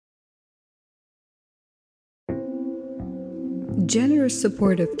Generous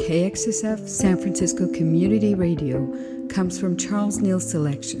support of KXSF San Francisco Community Radio comes from Charles Neal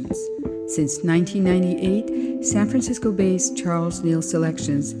Selections. Since 1998, San Francisco-based Charles Neal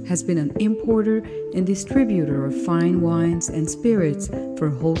Selections has been an importer and distributor of fine wines and spirits for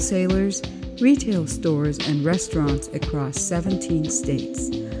wholesalers, retail stores, and restaurants across 17 states.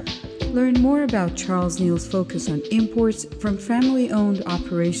 Learn more about Charles Neal's focus on imports from family-owned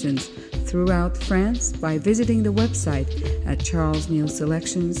operations throughout France by visiting the website at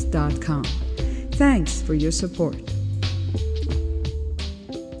charlesnealselections.com. Thanks for your support.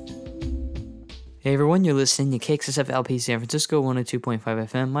 Hey everyone, you're listening to KXSF LP San Francisco 102.5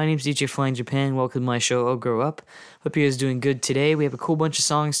 FM. My name's DJ Colin Japan. Welcome to my show, I'll Grow Up. Hope you guys are doing good today. We have a cool bunch of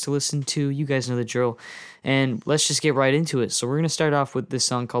songs to listen to. You guys know the drill. And let's just get right into it. So we're going to start off with this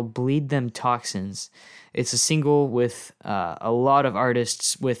song called Bleed Them Toxins. It's a single with a lot of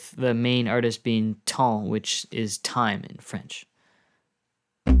artists, with the main artist being temps, which is time in French.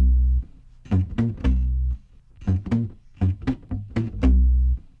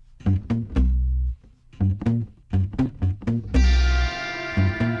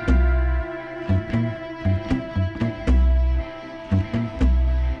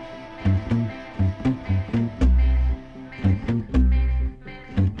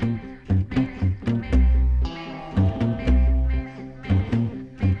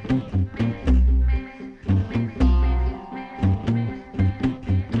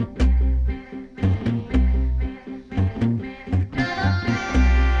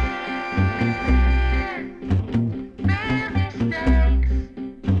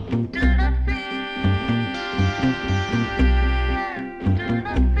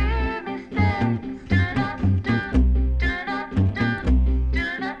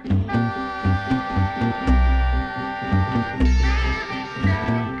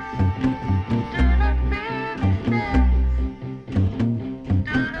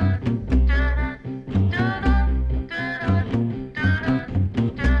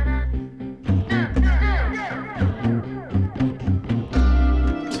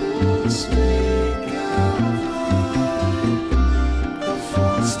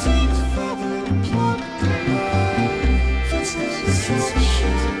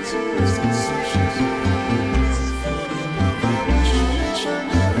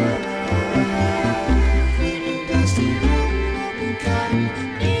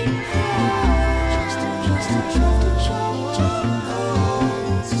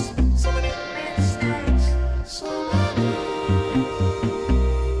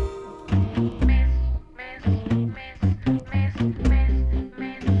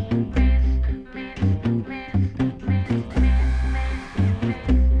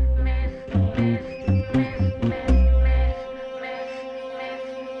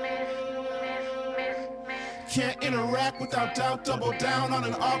 Double down on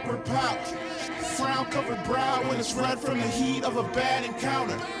an awkward pout. Frown-covered brow when it's red from the heat of a bad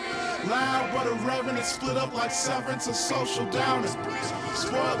encounter. Loud but irreverent, it's split up like severance, a social downer.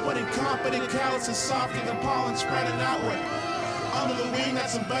 Spoiled but incompetent, callous and softer than pollen spreading outward. Under the wing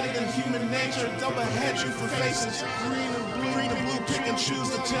that's embedded in human nature, double head you for faces. Green and blue, pick and choose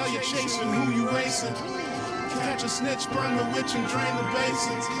the tail you're chasing, who you racing. Catch a snitch, burn the witch and drain the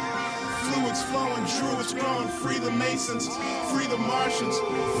basins. Fluids flowing, druids growing, free the masons, free the Martians,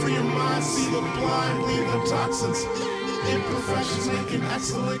 free your mind, see the blind, bleed the toxins. Imperfections make an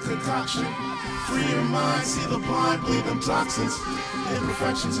excellent concoction. Free your mind, see the blind, bleed them toxins.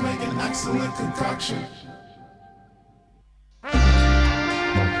 Imperfections make an excellent concoction.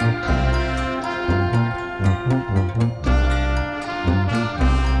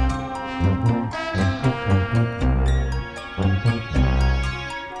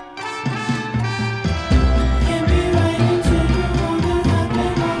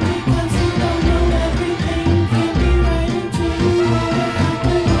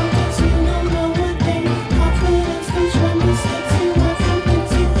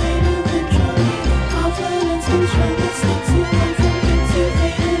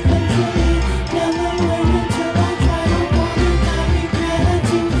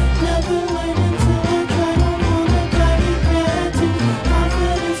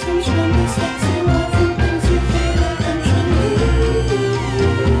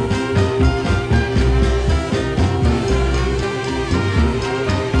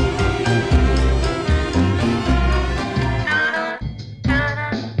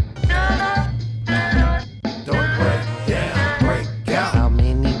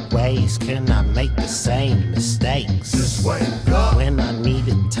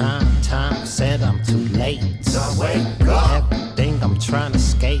 Everything I'm trying to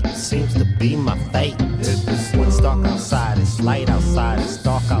escape seems to be my fate. When it's dark outside, it's it's light outside, it's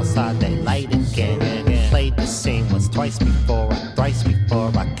dark outside, they light again. Played the scene once, twice before, thrice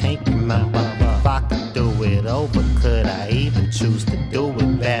before, I can't remember. If I could do it over, could I even choose to do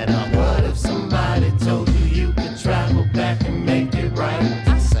it better? What if somebody told you you could travel back and make it right?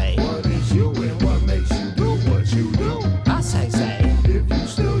 I say, what is you and what makes you do what you do? I say, if you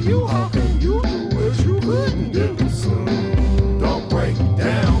still you, how can you do what you couldn't do? Don't break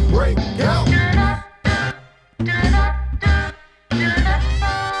down, break out.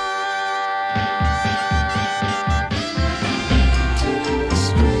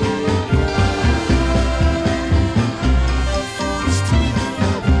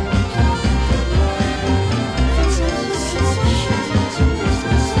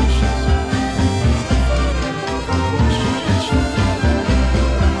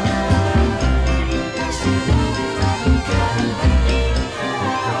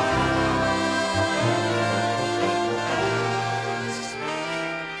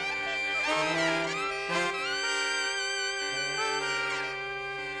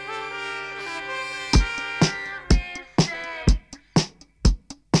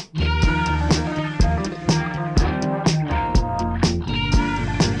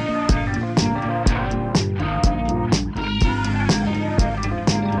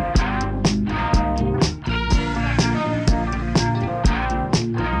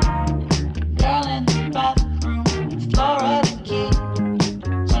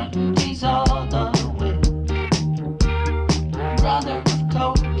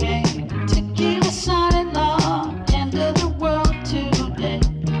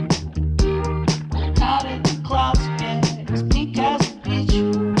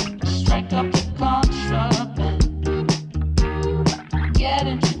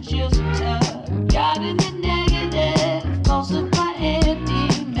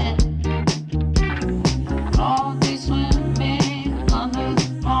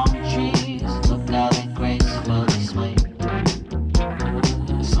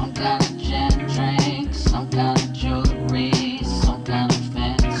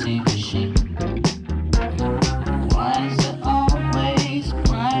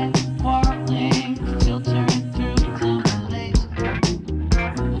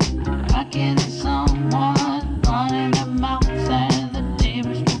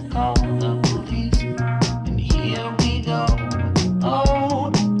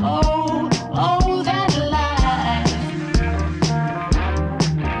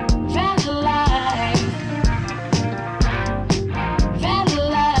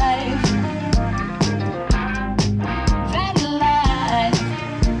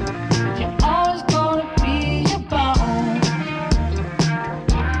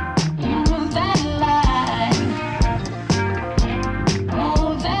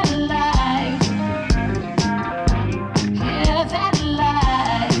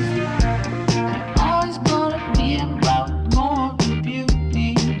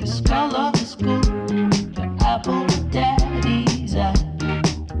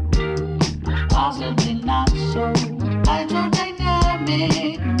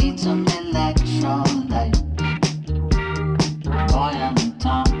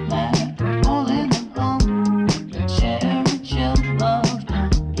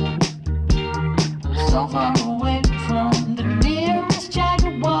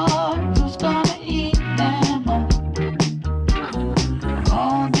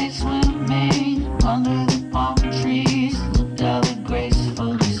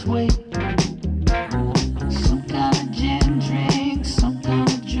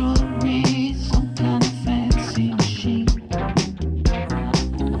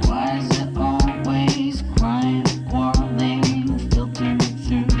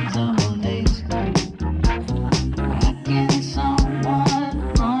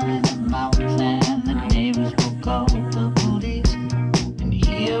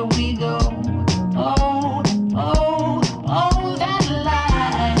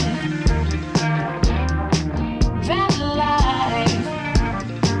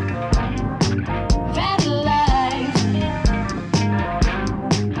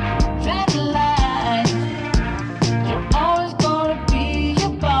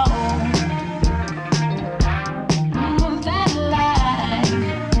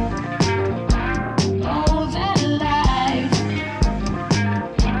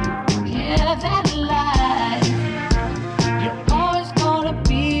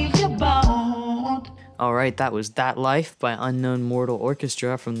 Alright, that was That Life by Unknown Mortal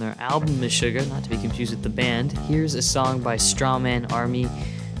Orchestra from their album Miss Sugar, not to be confused with the band. Here's a song by Strawman Army.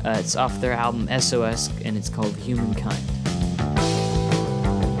 It's off their album SOS, and it's called Humankind.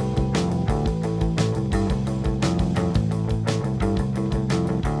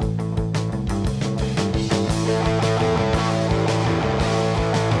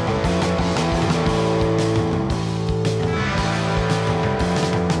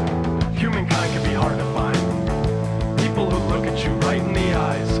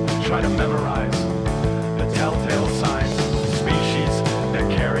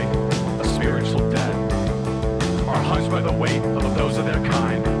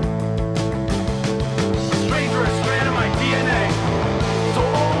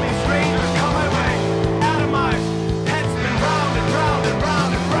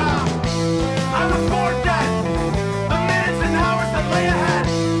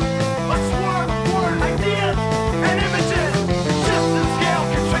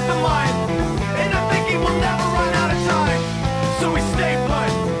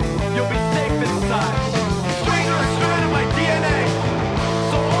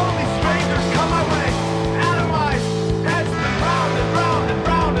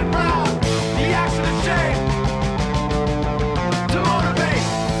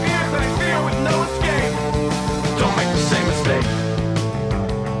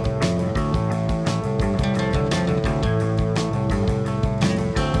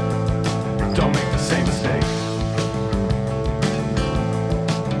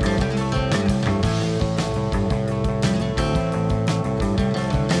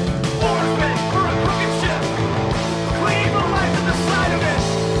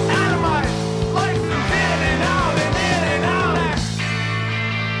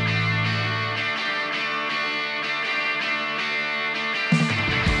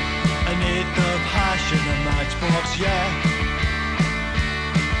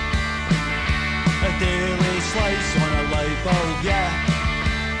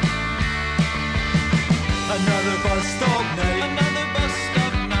 Another bus stop night. Another bus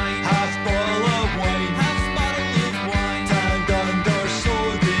stop night. Half bottle of wine. Half bottle of wine. Tanned under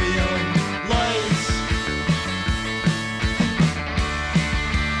sodium lights.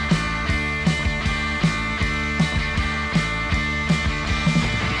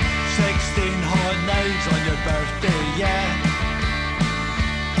 16 hot nights on your birthday, yeah.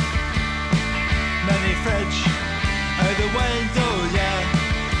 Mini fridge out the window, yeah.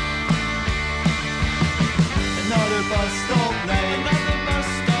 Another bus stop night. Another bus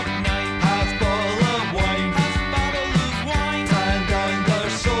stop night. Half bottle of wine. Half bottle of wine. Tanned under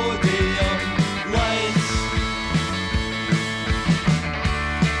sodium lights.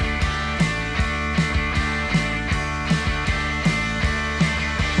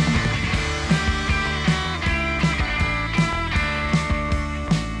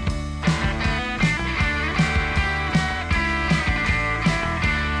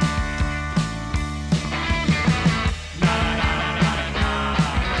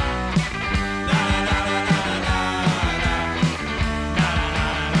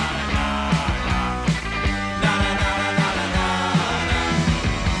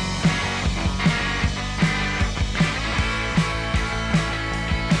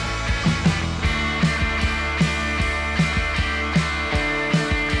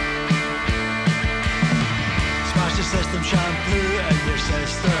 Smash the system shampoo in your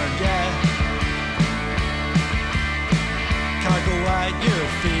cistern, yeah. Cargo at your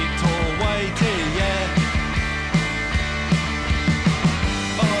feet, tall whitey, yeah.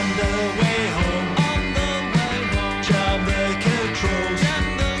 On the way home, jam the controls,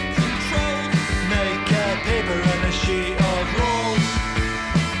 make a paper and a sheet of rolls.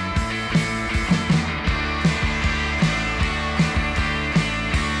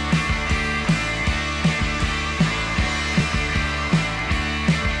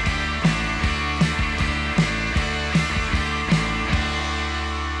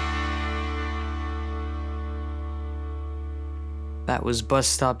 That was Bus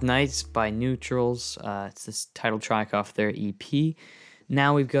Stop Nights by Neutrals. It's the title track off their EP.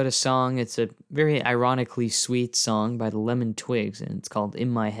 Now we've got a song. It's a very ironically sweet song by the Lemon Twigs, and it's called In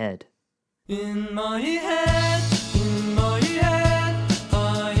My Head. In my head,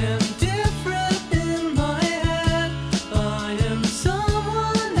 I am different in my head. I am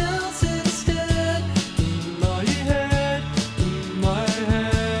someone else instead. In my head, in my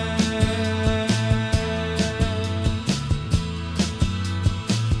head.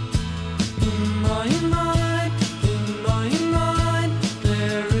 In my mind,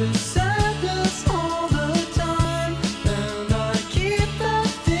 there is sadness all the time, and I keep the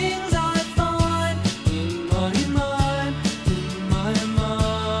things I find in my mind.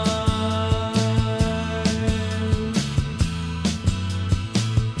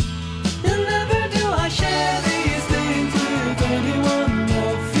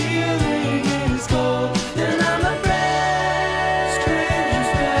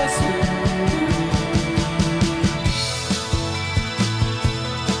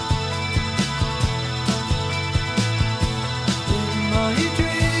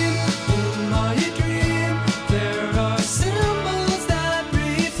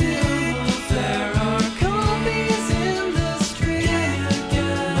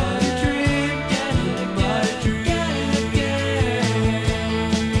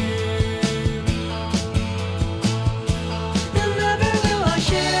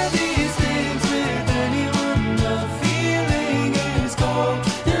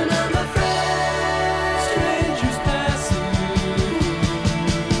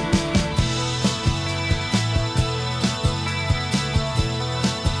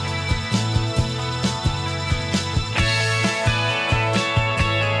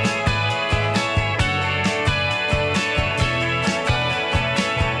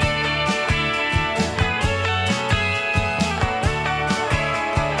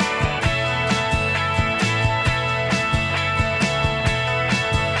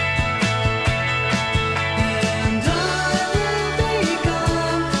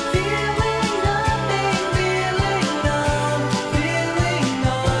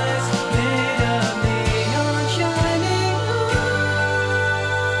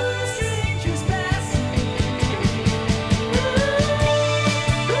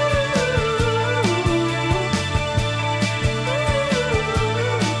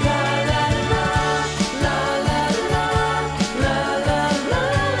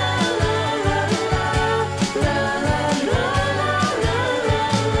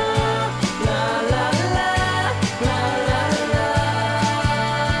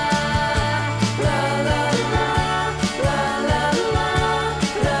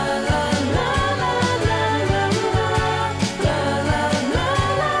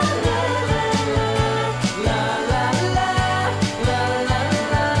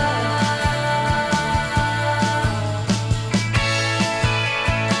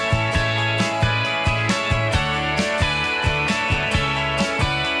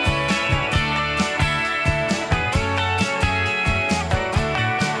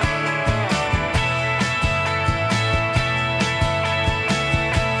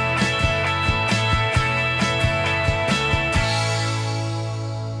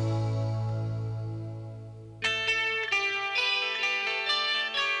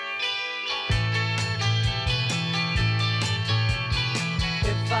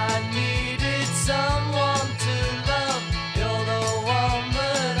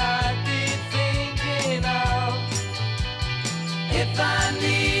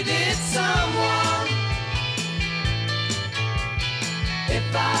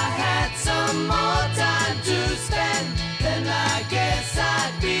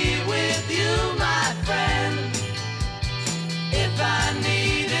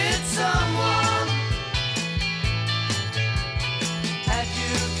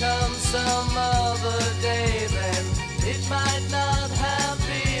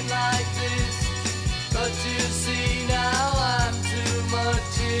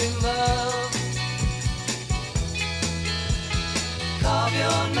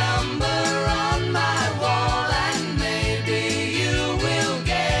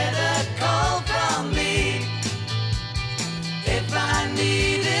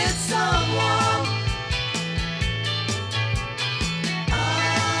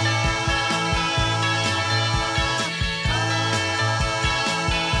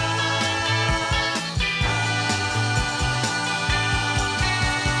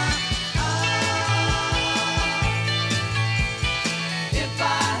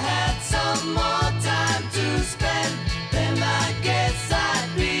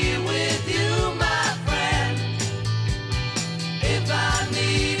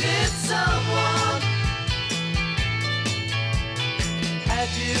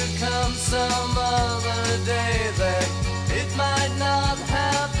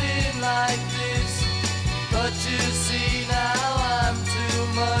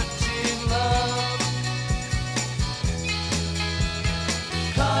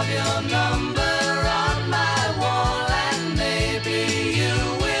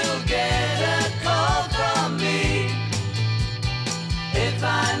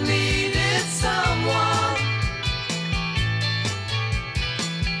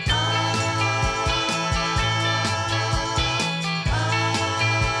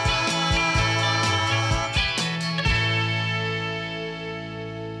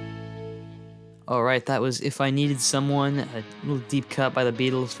 All right, that was If I Needed Someone, a little deep cut by the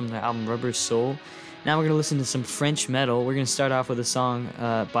Beatles from their album Rubber Soul. Now we're going to listen to some French metal. We're going to start off with a song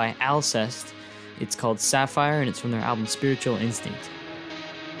by Alcest. It's called Sapphire, and it's from their album Spiritual Instinct.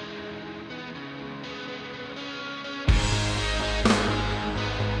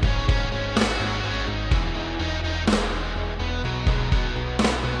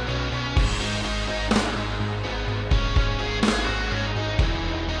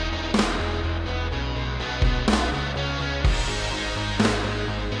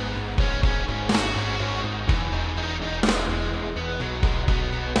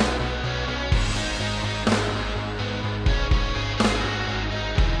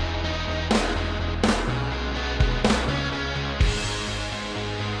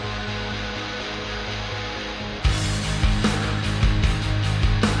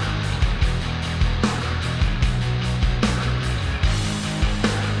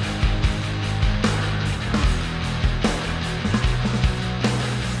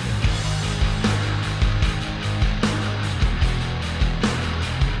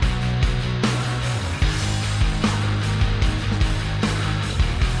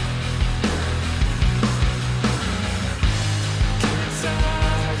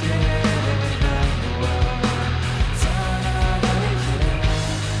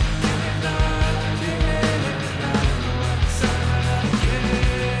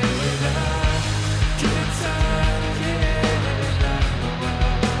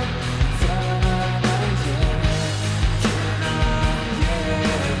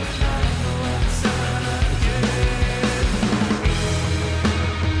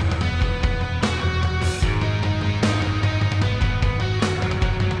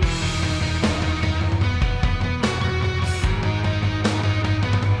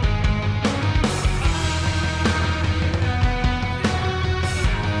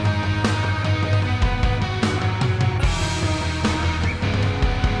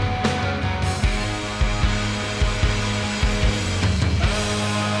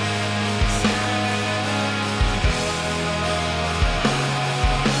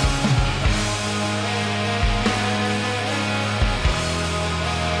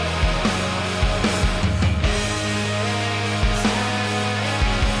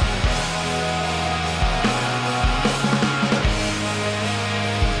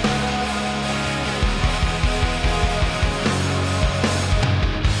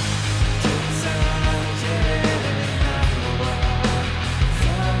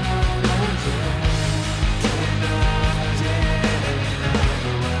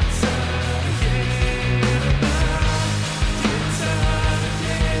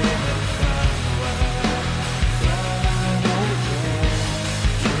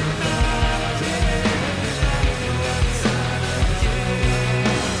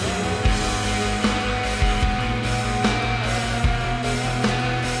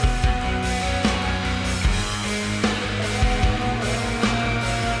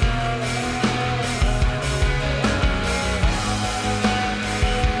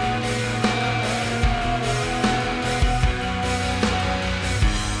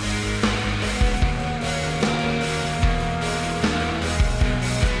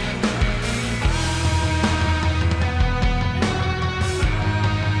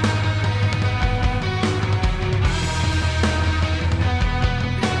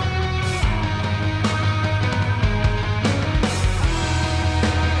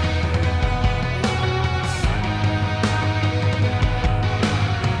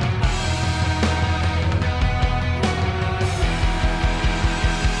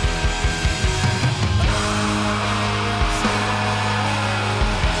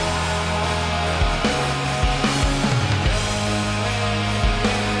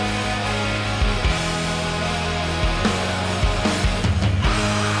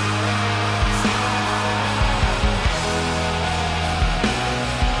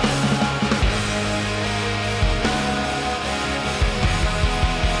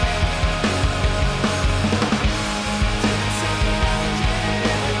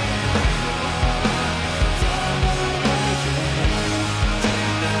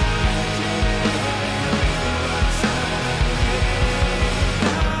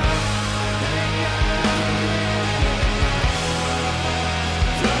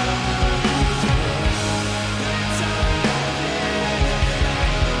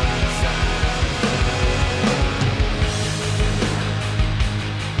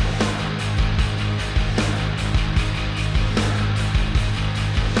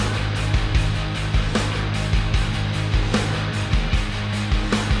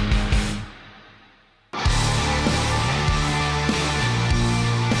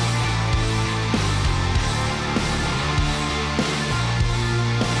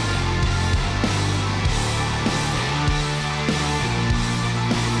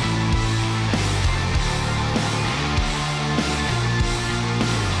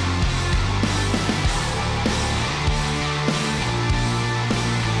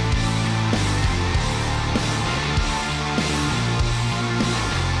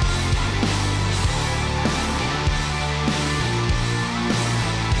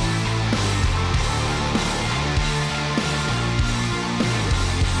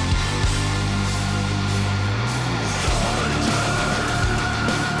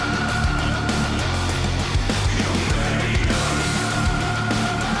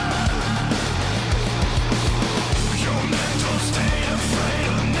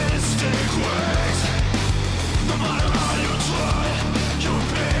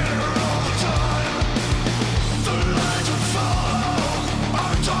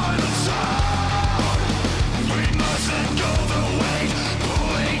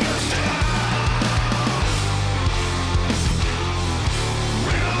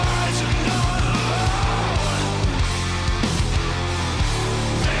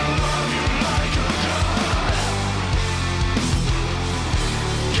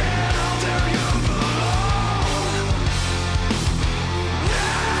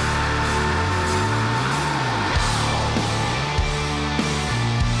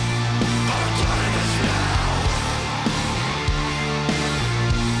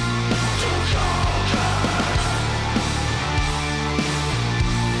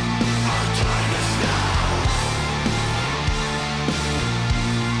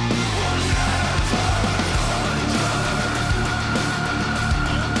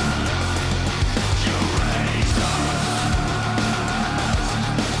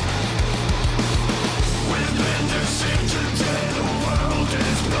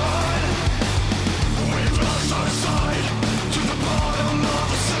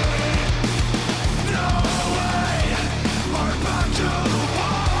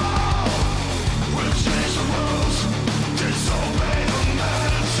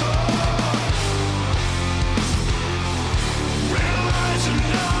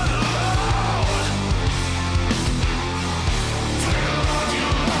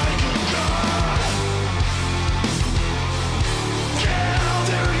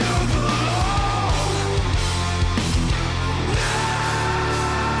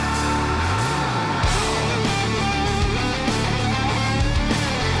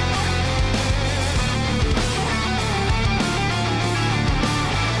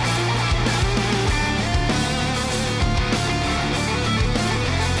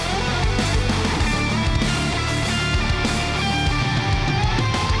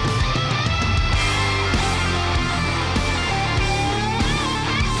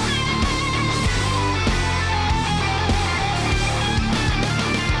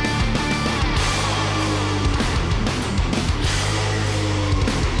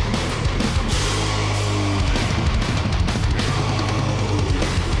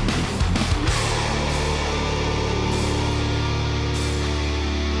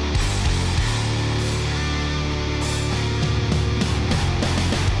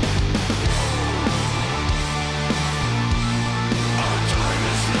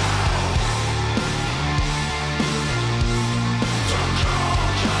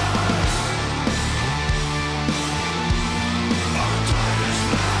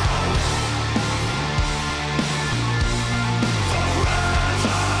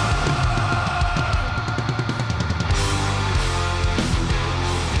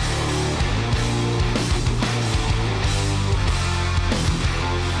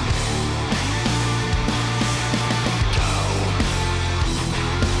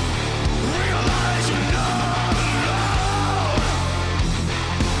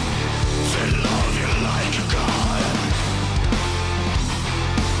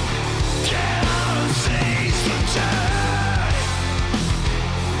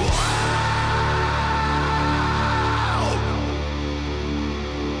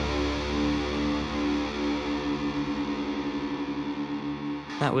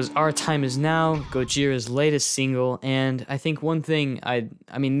 That was Our Time Is Now, Gojira's latest single, and I think one thing, I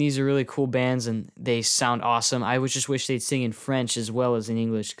mean, these are really cool bands and they sound awesome. I would just wish they'd sing in French as well as in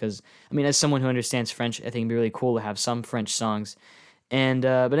English, because, I mean, as someone who understands French, I think it'd be really cool to have some French songs. And,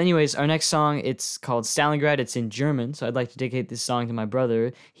 but anyways, our next song, it's called Stalingrad, it's in German, so I'd like to dedicate this song to my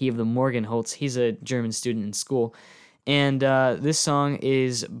brother, he of the Morgenholz, he's a German student in school. And this song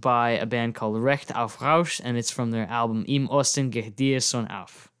is by a band called Recht auf Rausch, and it's from their album Im Osten geht die Sonne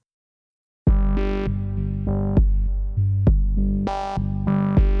auf.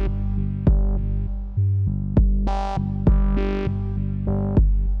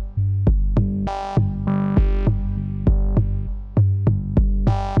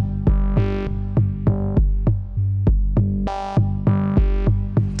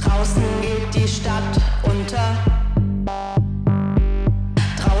 Draußen geht die Stadt unter.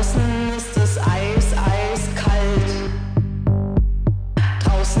 Draußen ist es eiskalt.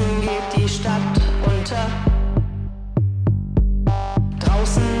 Draußen geht die Stadt unter.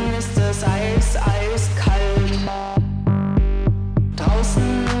 Draußen ist es eiskalt.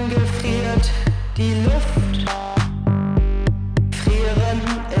 Draußen gefriert die Luft. Frieren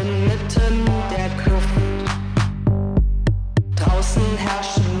inmitten der Kluft. Draußen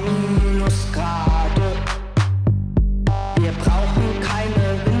herrschen Minusgrade. Wir brauchen keine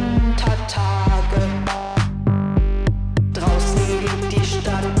Wintertage. Draußen geht die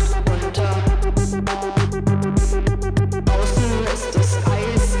Stadt unter.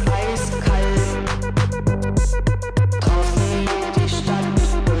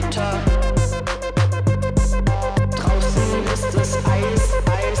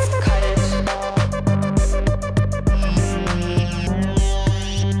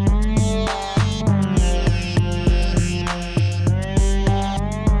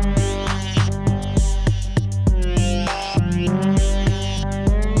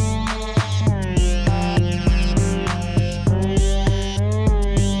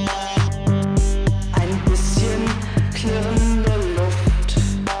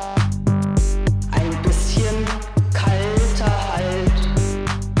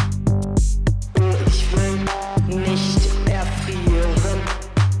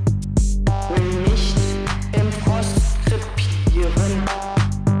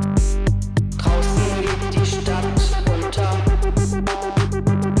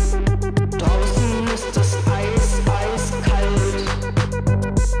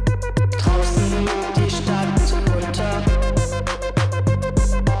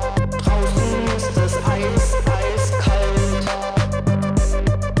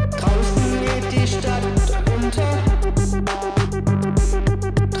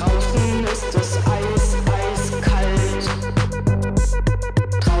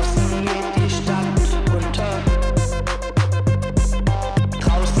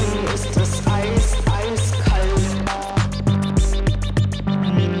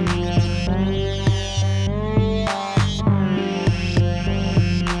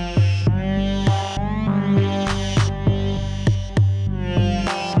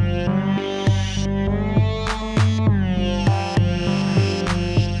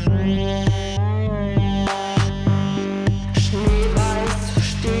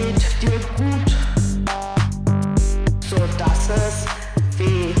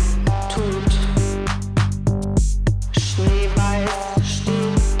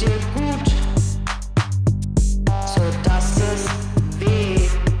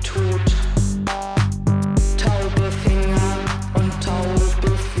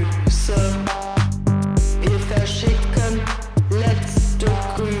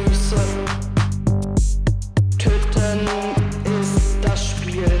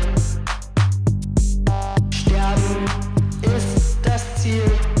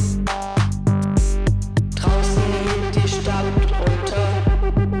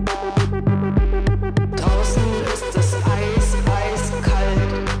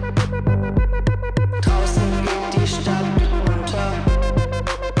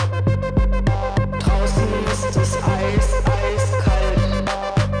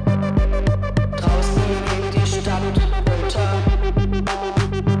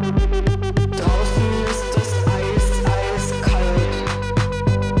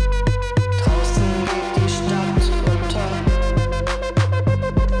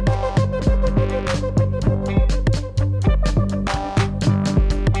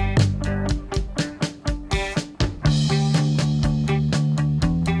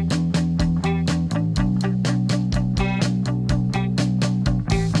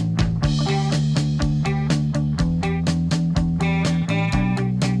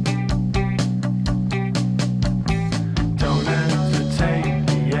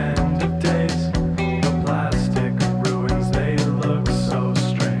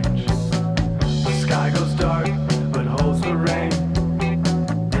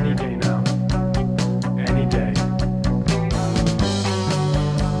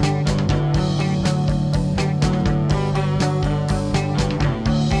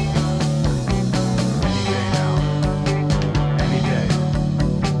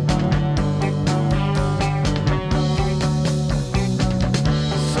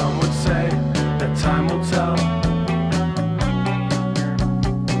 time will tell.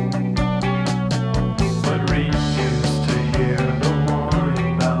 But Reed used to hear the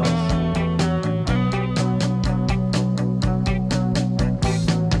warning bells.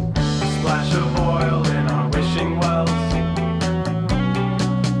 Splash of oil in our wishing wells.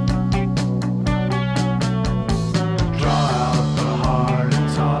 Draw out the heart and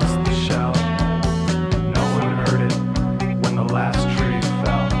toss the shell. No one heard it when the last tree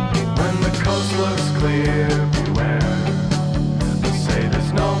fell. When the coast looks clear, beware. They say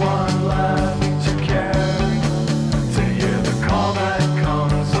there's no one left to care. To hear the call that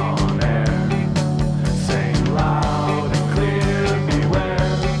comes on air, saying loud and clear, beware.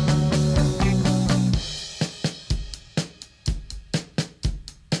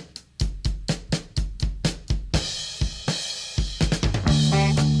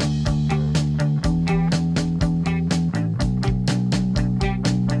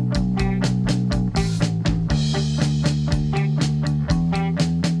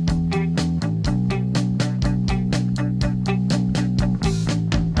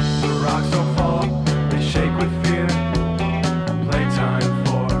 The rocks don't fall, they shake with fear. Playtime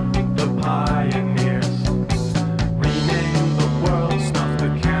for the pioneers. Rename the world, snuff the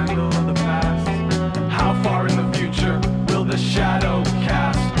candle of the past. How far in the future will the shadow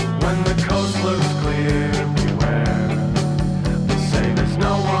cast? When the coast looks clear, beware. They say there's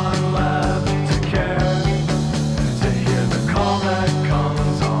no one left to care. To hear the call that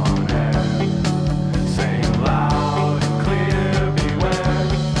comes on air, saying loud and clear, beware.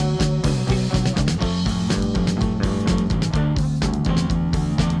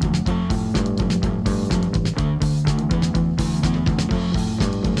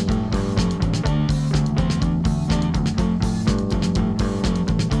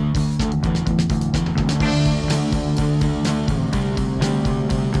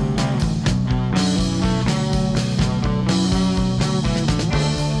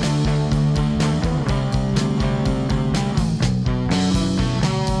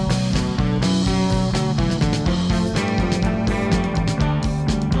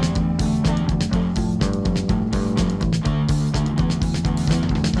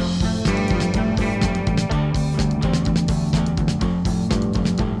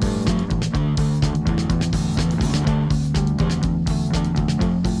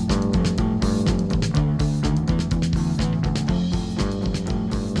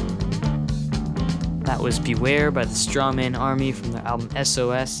 That was Beware by the Strawman Army from their album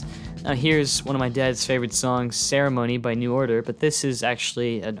SOS. Now here's one of my dad's favorite songs, Ceremony by New Order, but this is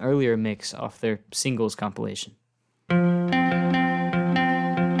actually an earlier mix off their singles compilation.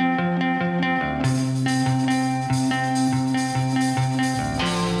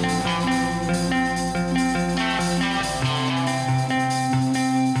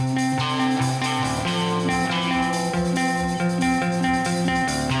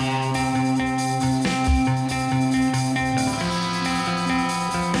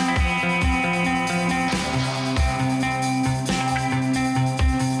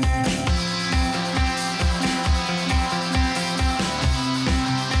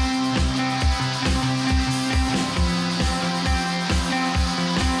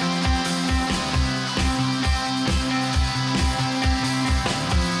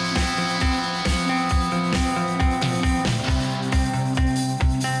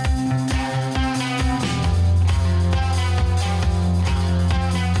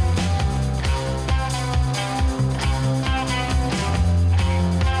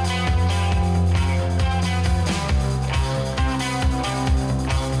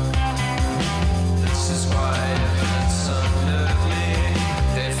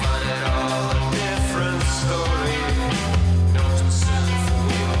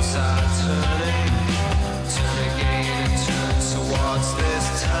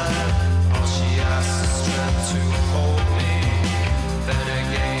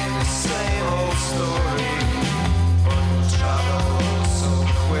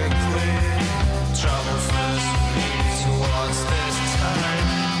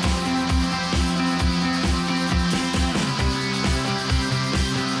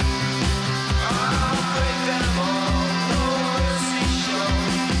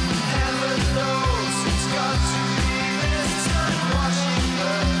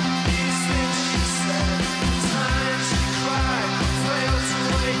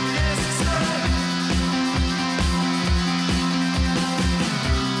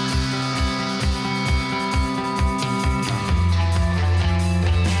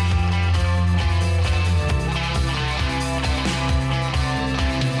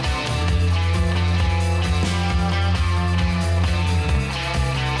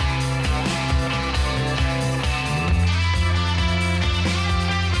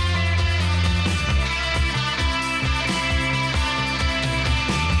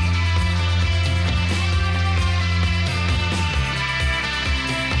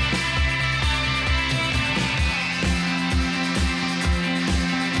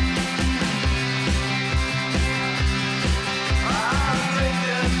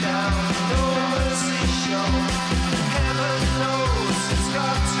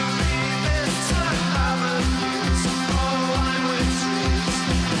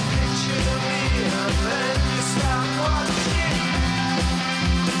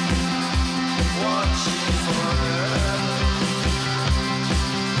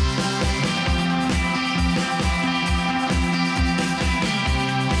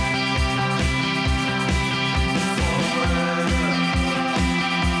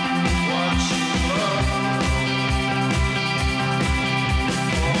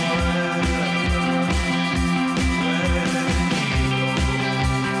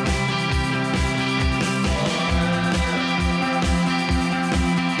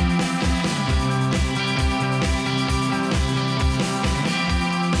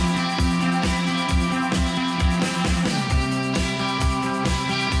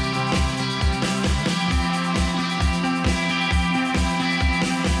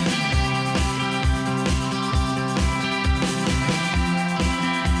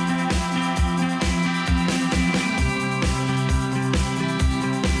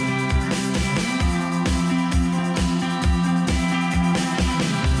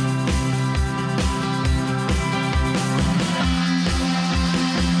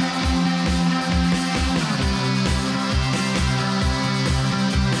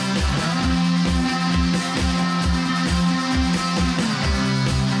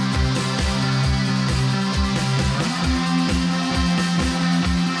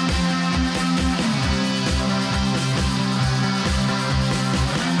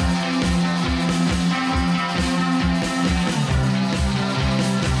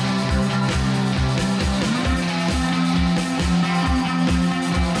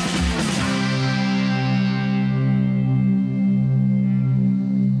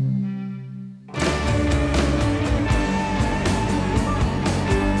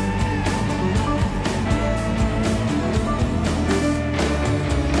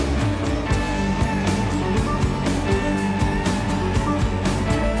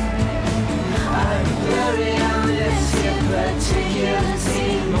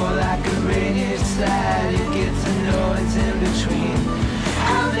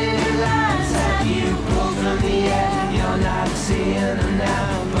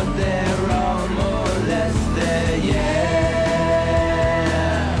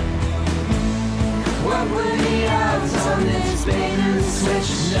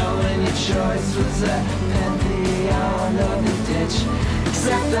 knowing your choice was a pantheon of the ditch.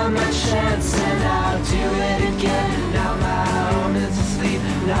 Accept on my chance and I'll do it again. Now my home is asleep,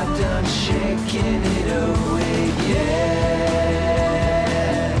 not done shaking it away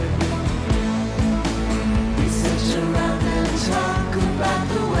yet. We sit around and talk about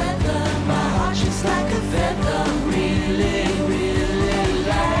the weather. My heart just like a feather, really, really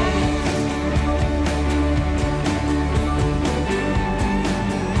light.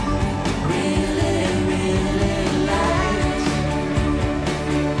 Really, really light.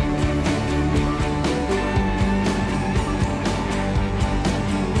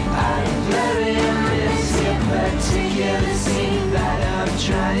 I'm blurry in this particular scene that I'm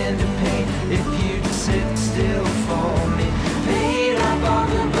trying to paint. If you'd sit still for me, paid up all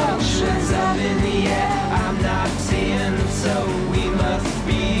the bushels up in the air. I'm not seeing, so we must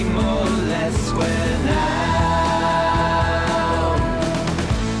be more or less square now.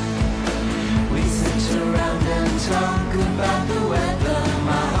 We sit around and talk about the weather.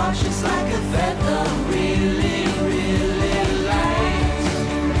 My heart's just like a feather, really, really light.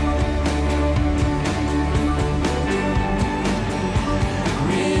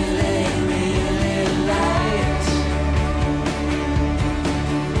 Really, really light.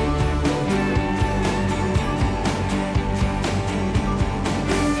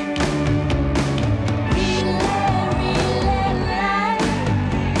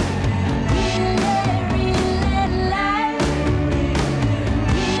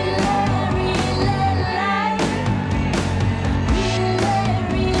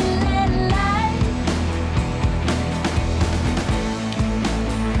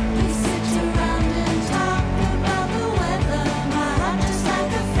 We sit around and talk about the weather. My heart just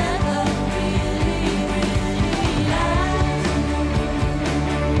like a feather, really, really light. Really, really light.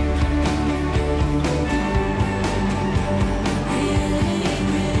 Really,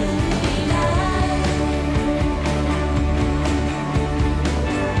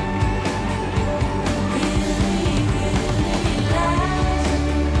 really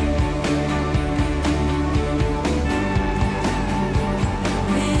light.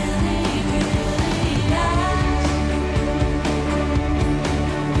 Really,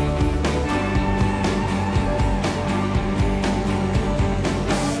 really light.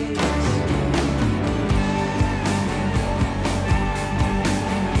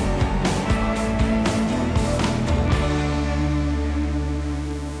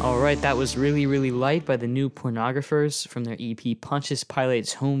 Alright, that was Really Really Light by the New Pornographers from their EP Pontius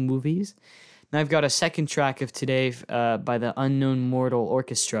Pilate's Home Movies. Now I've got a second track of today by the Unknown Mortal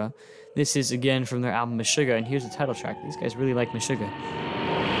Orchestra. This is again from their album Meshuggah, and here's the title track. These guys really like Meshuggah. Really,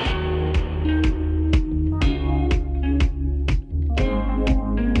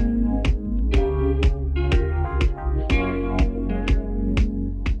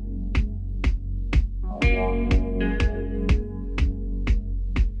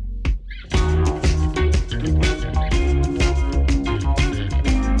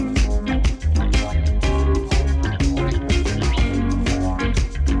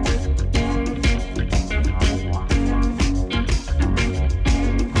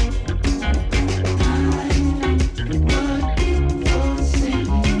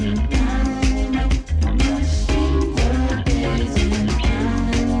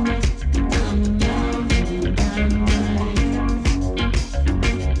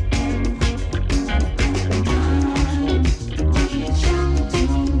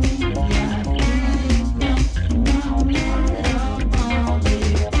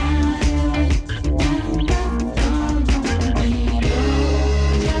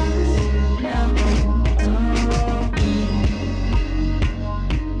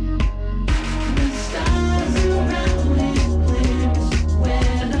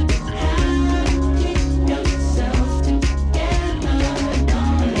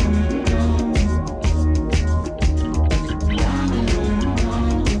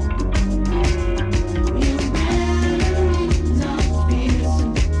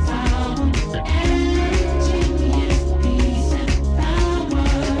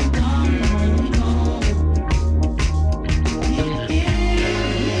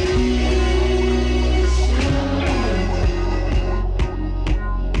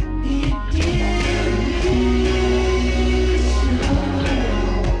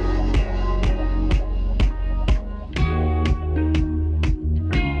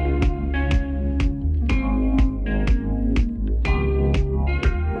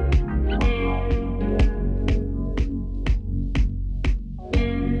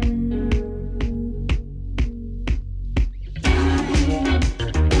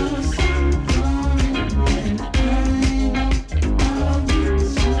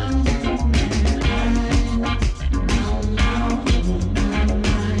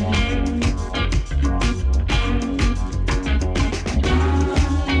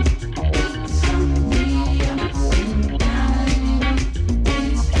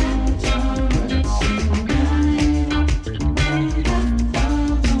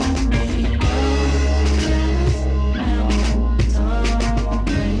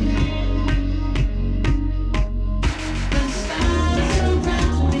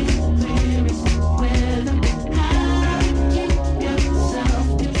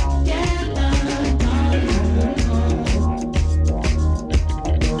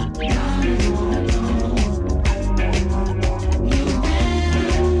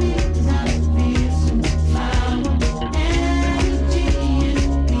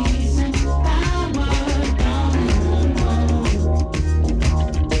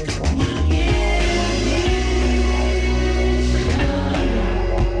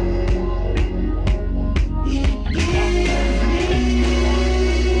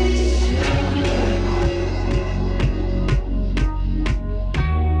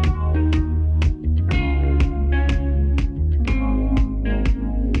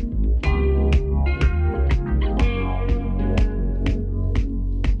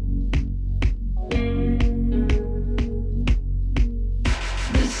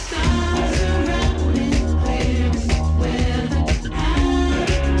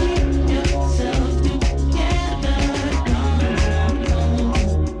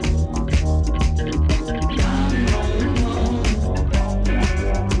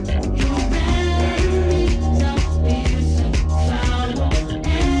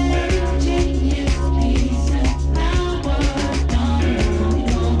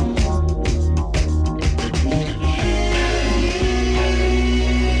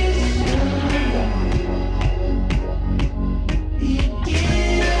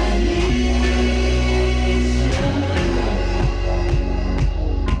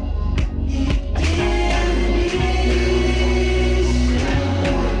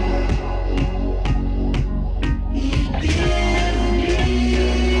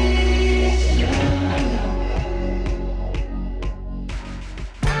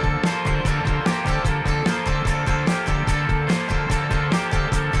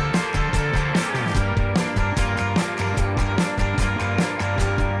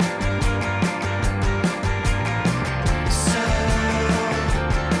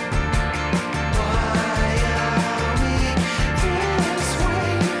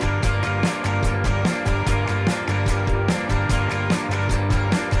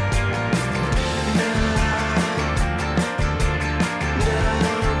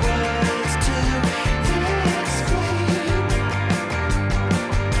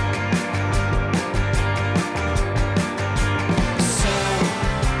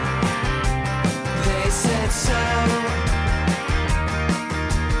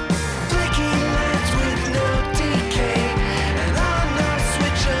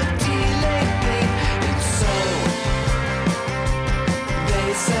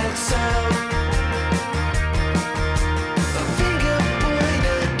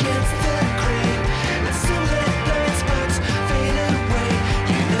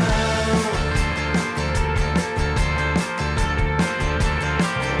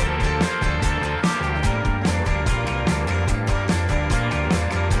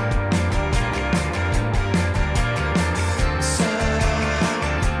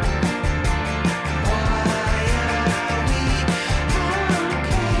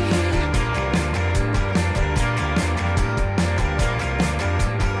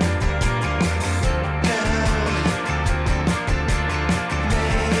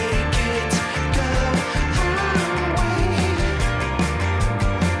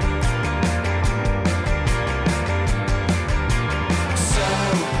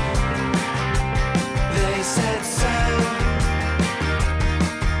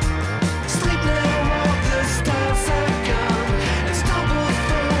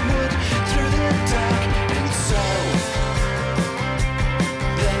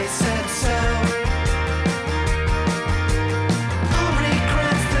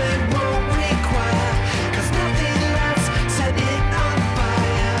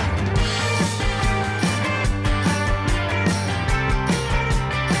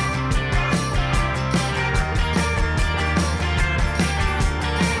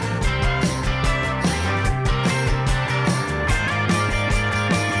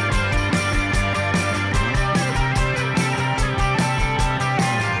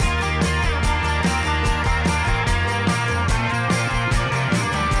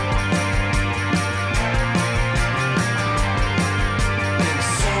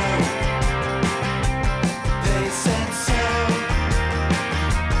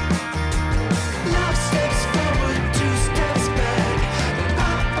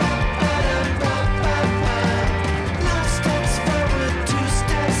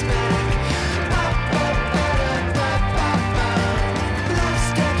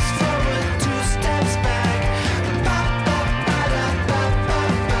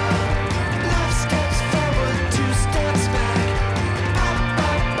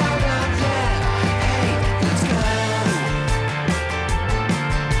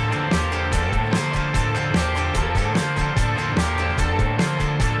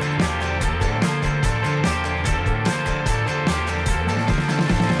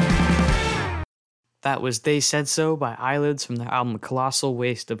 That was They Said So by Eyelids from their album Colossal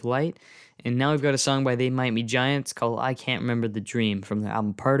Waste of Light. And now we've got a song by They Might Be Giants called I Can't Remember the Dream from their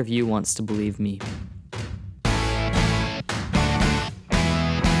album Part of You Wants to Believe Me.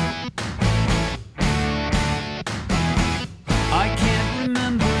 I can't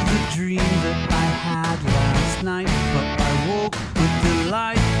remember the dream that I had last night, but I woke with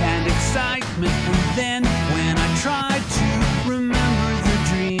delight and excitement, and then when I tried to remember the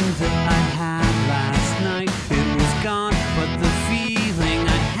dream that I had last night, it was gone, but the feeling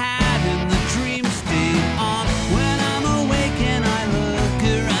I had in the dream stayed on. When I'm awake and I look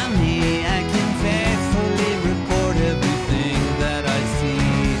around me, I can faithfully report everything that I see.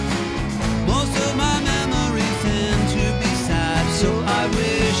 Most of my memories tend to be sad, so I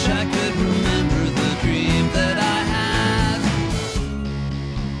wish I could remember the dream that I had.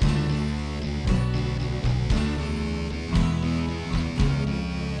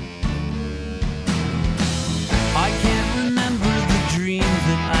 I can't remember the dream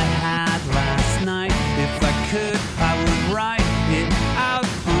that I had last night. If I could, I would write it out,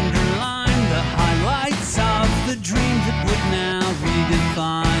 underline the highlights of the dream that would now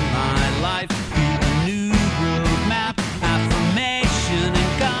redefine my life. Be a new roadmap, affirmation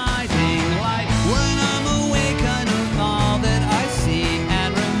and guiding light. When I'm awake, I know all that I see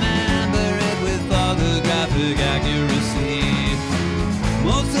and remember it with photographic accuracy.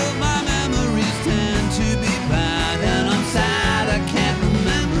 Most of my memories tend to be bad, and I'm sad I can't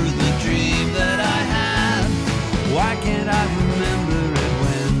remember the dream that I had. Why can't I remember it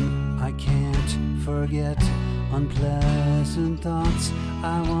when I can't forget unpleasant thoughts?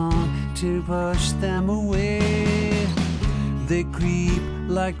 I want to push them away. They creep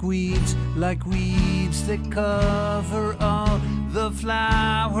like weeds that cover all the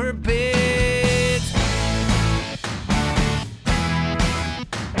flower beds.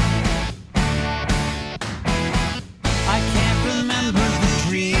 I can't remember the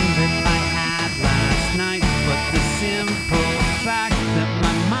dream that I had last night, but the simple fact that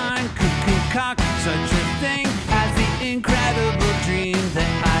my mind could concoct such a thing as the incredible dream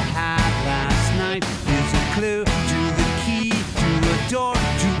that I had last night is a clue to the key to a door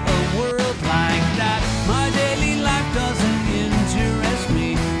to a world like that. My daily life doesn't interest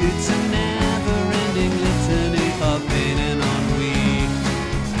me. It's a never-ending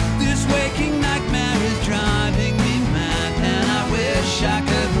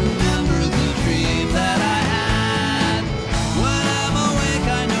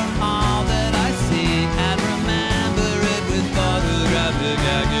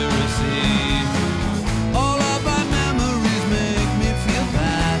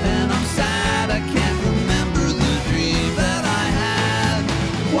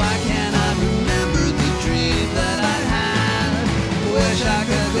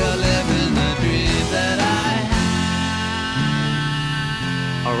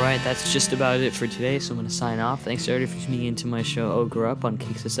Alright, that's just about it for today, so I'm going to sign off. Thanks everybody for tuning into my show, Oh Grow Up, on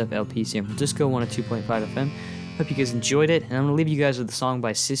KXSF LP San Francisco, 102.5 FM. Hope you guys enjoyed it, and I'm going to leave you guys with a song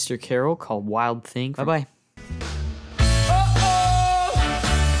by Sister Carol called Wild Thing. Bye-bye.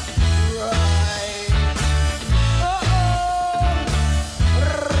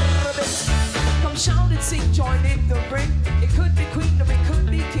 Come shout and sing, join in the ring. It could be queen or it could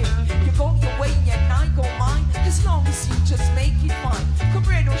be king. You go your way and I go mine, as long as you just make it fine. Come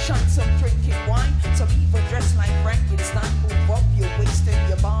rain or shine, some drinking wine. Some even dressed like Frankenstein. Move up your waist and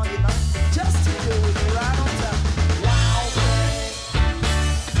your body line, just to do it right on time. Wild thing.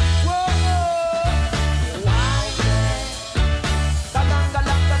 Whoa, wild thing.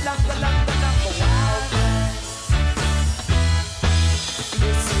 Ga-lang-ga-lang-ga-lang-ga-lang-ga-lang. Wild thing.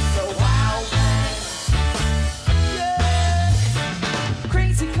 This is a wild thing. Yeah.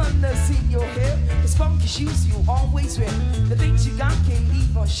 Crazy colors in your hair, the funky shoes you always wear, the things you got can't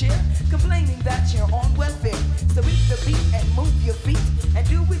even share, complaining that you're on welfare. So hit the beat and move your feet and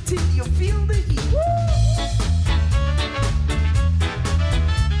do it till you feel the heat. Woo!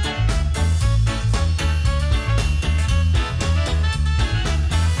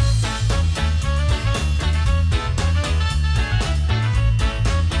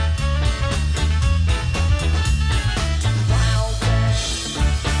 Wild thing.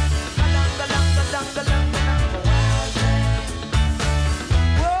 Ga-lang-ga-lang-ga-lang-ga-lang-ga-lang. Wild thing.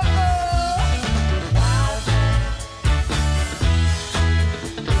 Whoa. Wild thing.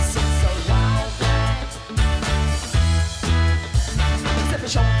 This is a wild thing. Step a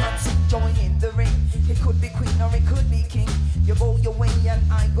short dance, join in the ring. It could be queen or it could be king. You go your way and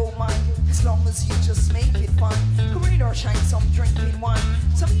I go mine, as long as you just make it fine. Green or shine, some drinking wine.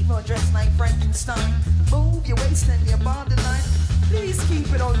 Some even dressed like Frankenstein. Move your waist and your body line. Please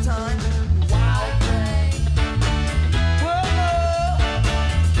keep it on time. Wild thing. Whoa.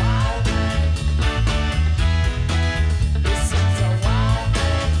 Wild thing. This is a wild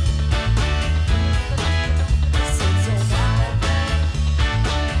thing. This is a wild thing.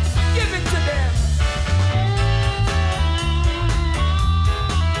 Give it to them.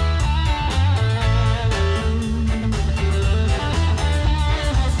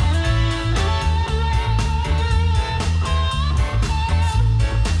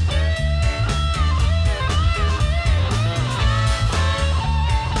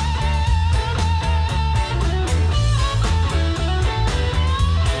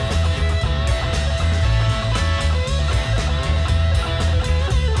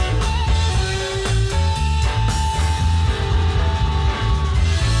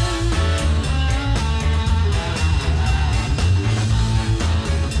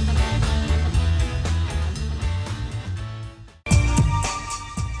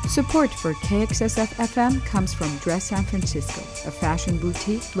 Support for KXSF-FM comes from Dress San Francisco, a fashion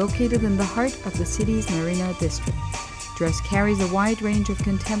boutique located in the heart of the city's Marina district. Dress carries a wide range of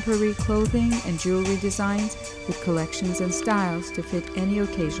contemporary clothing and jewelry designs with collections and styles to fit any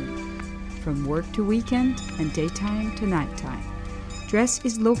occasion, from work to weekend and daytime to nighttime. Dress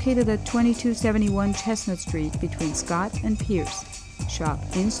is located at 2271 Chestnut Street between Scott and Pierce. Shop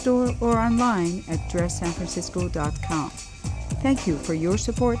in-store or online at dresssanfrancisco.com. Thank you for your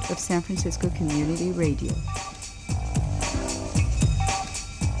support of San Francisco Community Radio.